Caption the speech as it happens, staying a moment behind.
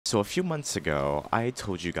So a few months ago, I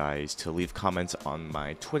told you guys to leave comments on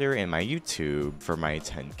my Twitter and my YouTube for my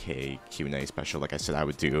 10K Q&A special like I said I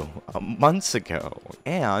would do months ago.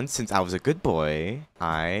 And since I was a good boy,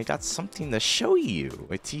 I got something to show you.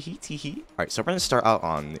 Wait, teehee teehee. Alright, so we're gonna start out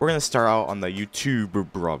on the YouTube,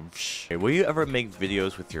 bruv. Okay, will you ever make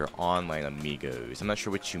videos with your online amigos? I'm not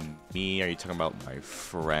sure what you mean. Are you talking about my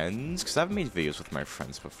friends? Because I've made videos with my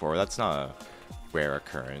friends before. That's not a rare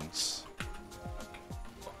occurrence.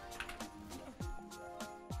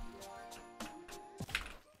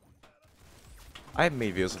 I've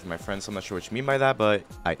made videos with my friends, so I'm not sure what you mean by that, but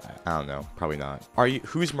I don't know. Probably not.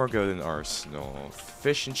 Who's more good than Arsenal?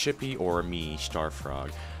 Fish and Chippy or me,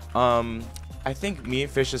 Starfrog? I think me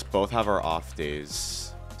and Fish just both have our off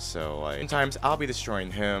days. So, like, sometimes I'll be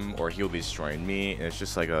destroying him, or he'll be destroying me, and it's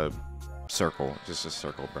just like a circle. Just a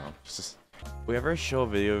circle, bro. Will you ever show a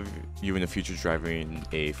video of you in the future driving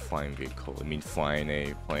a flying vehicle? I mean, flying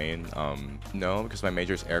a plane? No, because my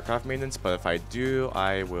major is aircraft maintenance, but if I do,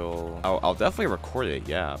 I'll definitely record it,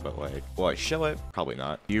 yeah, but like, will I show it? Probably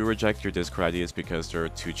not. Do you reject your Discord ideas because they're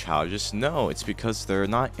too childish? No, it's because they're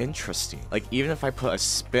not interesting. Like, even if I put a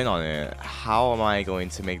spin on it, how am I going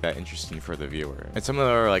to make that interesting for the viewer? And some of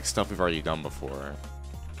them are like stuff we've already done before.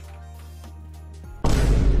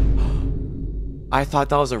 I thought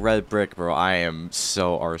that was a red brick, bro. I am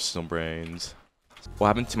so Arsenal brains. What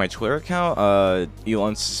happened to my Twitter account?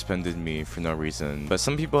 Elon suspended me for no reason. But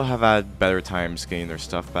some people have had better times getting their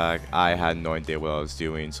stuff back. I had no idea what I was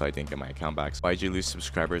doing, so I didn't get my account back. Why'd you lose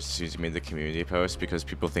subscribers as soon as you made the community post? Because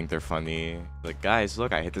people think they're funny. Like, guys,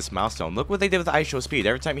 look, I hit this milestone. Look what they did with iShowSpeed.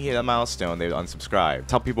 Every time he hit a milestone, they would unsubscribe.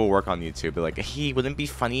 That's how people work on YouTube. They're like, he wouldn't be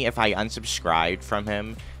funny if I unsubscribed from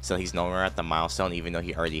him, so he's no longer at the milestone, even though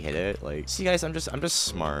he already hit it. Like, see, guys, I'm just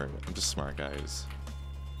smart. I'm just smart, guys.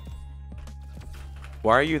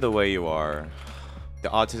 Why are you the way you are? The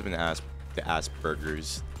autism and the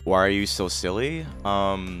Asperger's. Why are you so silly?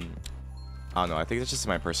 I don't know. I think that's just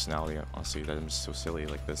my personality, honestly, that I'm just so silly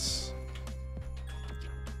like this.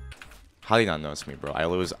 How do you not notice me, bro? I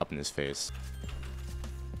was up in his face.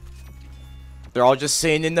 They're all just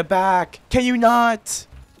sitting in the back. Can you not?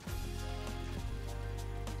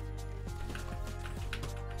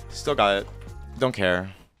 Still got it. Don't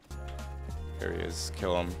care. There he is.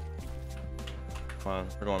 Kill him. Come on,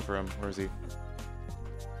 we're going for him. Where is he?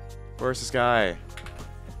 Where's this guy?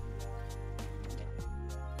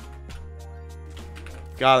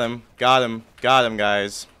 Got him. Got him. Got him,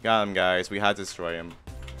 guys. Got him, guys. We had to destroy him.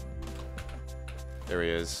 There he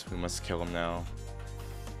is. We must kill him now.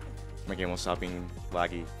 My game will stop being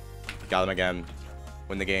laggy. Got him again.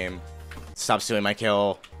 Win the game. Stop stealing my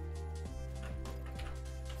kill.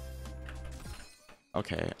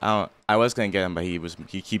 Okay, I was gonna get him, but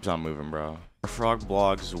he keeps on moving, bro. Frog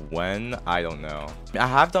vlogs when? I don't know. I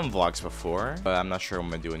have done vlogs before, but I'm not sure I'm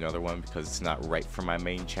gonna do another one because it's not right for my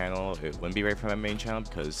main channel. It wouldn't be right for my main channel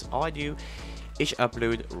because all I do is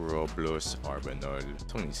upload Roblox Arbanol.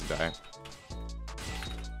 Someone needs to die.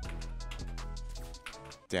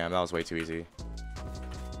 Damn, that was way too easy.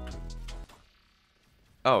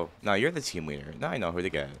 Oh, no, you're the team leader. Now I know who to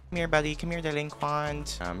get. Come here, buddy. Come here,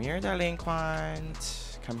 delinquent. Come here,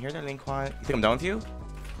 delinquent. Come here, delinquent. You think I'm done with you?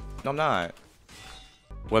 No, I'm not.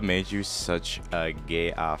 What made you such a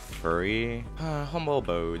gay furry? Humble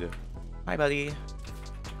abode. Hi, buddy.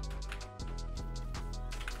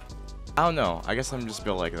 I don't know. I guess I'm just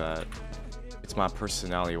built like that. It's my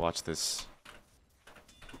personality. Watch this.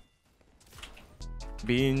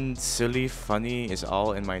 Being silly, funny is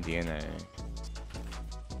all in my DNA.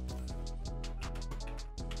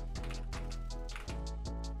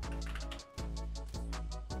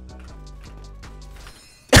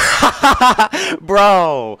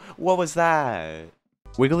 Bro, what was that?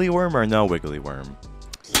 Wiggly worm or no wiggly worm?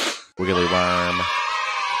 Wiggly worm.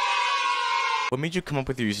 What made you come up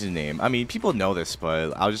with your username? I mean, people know this,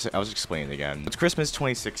 but I'll just explain it again. It's Christmas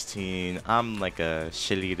 2016. I'm like a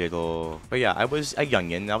shitty little, but yeah, I was a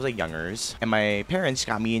youngin. I was a youngers, and my parents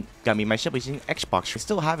got me my siblings an Xbox. I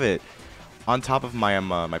still have it on top of my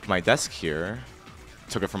my desk here.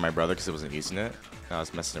 Took it from my brother because it wasn't using it. I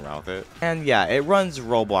was messing around with it. And yeah, it runs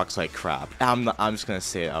Roblox like crap. I'm just gonna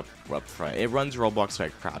say it up front. It runs Roblox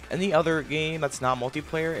like crap. Any other game that's not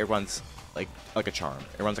multiplayer, it runs like a charm.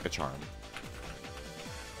 It runs like a charm.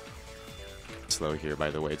 Slow here,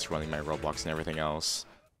 by the way. It's running my Roblox and everything else.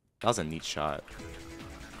 That was a neat shot.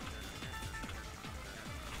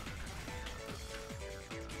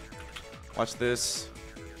 Watch this.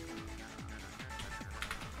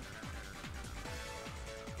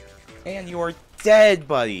 And you're dead,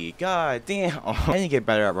 buddy. God damn. I need to get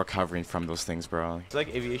better at recovering from those things, bro. It's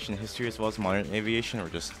like aviation history as well as modern aviation, or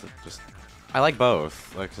just I like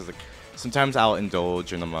both. Like, 'cause like sometimes I'll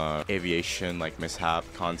indulge in aviation like mishap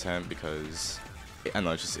content because I don't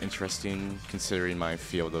know, it's just interesting considering my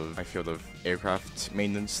field of aircraft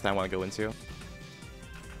maintenance that I want to go into.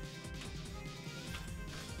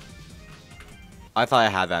 I thought I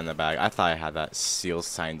had that in the bag. I thought I had that seal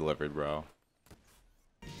signed delivered, bro.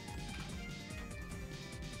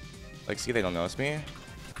 Like, see, they don't notice me.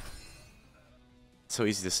 It's so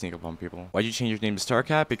easy to sneak up on people. Why'd you change your name to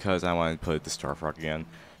Starcat? Because I wanted to put it to Starfrog again.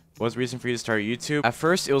 What was the reason for you to start YouTube? At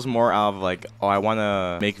first, it was more out of like, oh, I want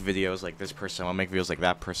to make videos like this person. I want to make videos like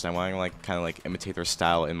that person. I want to like kind of like imitate their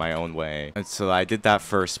style in my own way. And so I did that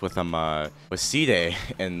first with C-Day,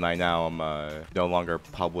 and I now no longer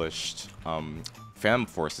published Phantom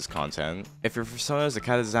Forces content. If your persona is a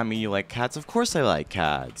cat, does that mean you like cats? Of course I like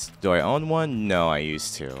cats. Do I own one? No, I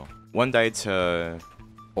used to. One died to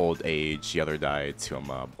old age, the other died to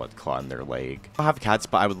blood clot in their leg. I don't have cats,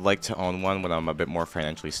 but I would like to own one when I'm a bit more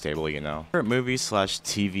financially stable, you know. Favorite movie /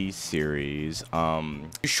 TV series. Do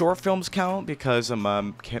short films count? Because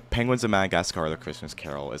Penguins of Madagascar or The Christmas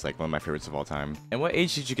Carol is like one of my favorites of all time. And what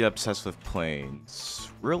age did you get obsessed with planes?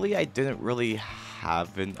 Really, I didn't really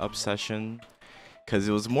have an obsession, because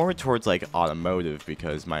it was more towards like automotive,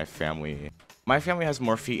 because my family has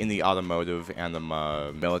more feet in the automotive and the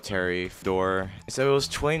military door. So it was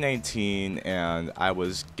 2019 and I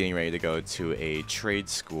was getting ready to go to a trade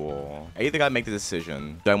school. I either gotta make the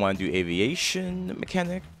decision, do I want to do aviation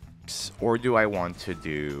mechanics or do I want to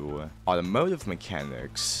do automotive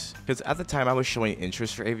mechanics? Because at the time I was showing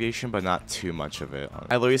interest for aviation, but not too much of it.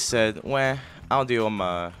 I literally said, well, I'll do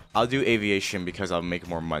aviation because I'll make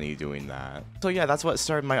more money doing that. So yeah, that's what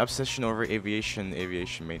started my obsession over aviation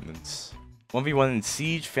maintenance. 1v1 in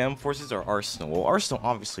Siege, Phantom Forces, or Arsenal? Well, Arsenal,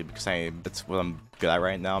 obviously, because that's what I'm good at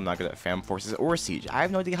right now. I'm not good at Phantom Forces or Siege. I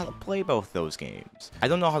have no idea how to play both those games. I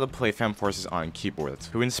don't know how to play Phantom Forces on keyboard.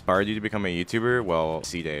 Who inspired you to become a YouTuber? Well,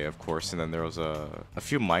 C-Day, of course, and then there was a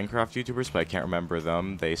few Minecraft YouTubers, but I can't remember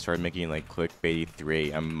them. They started making, like, clickbaity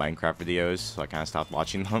 3AM Minecraft videos, so I kind of stopped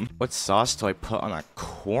watching them. What sauce do I put on a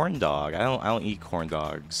corn dog? I don't eat corn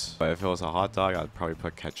dogs. But if it was a hot dog, I'd probably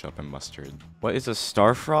put ketchup and mustard. What is a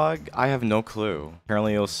Starfrog? I have no clue.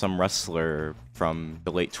 Apparently it was some wrestler from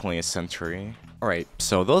the late 20th century. Alright,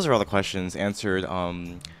 so those are all the questions answered.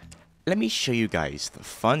 Let me show you guys the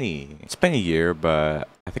funny. It's been a year, but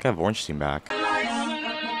I think I have Orange Team back.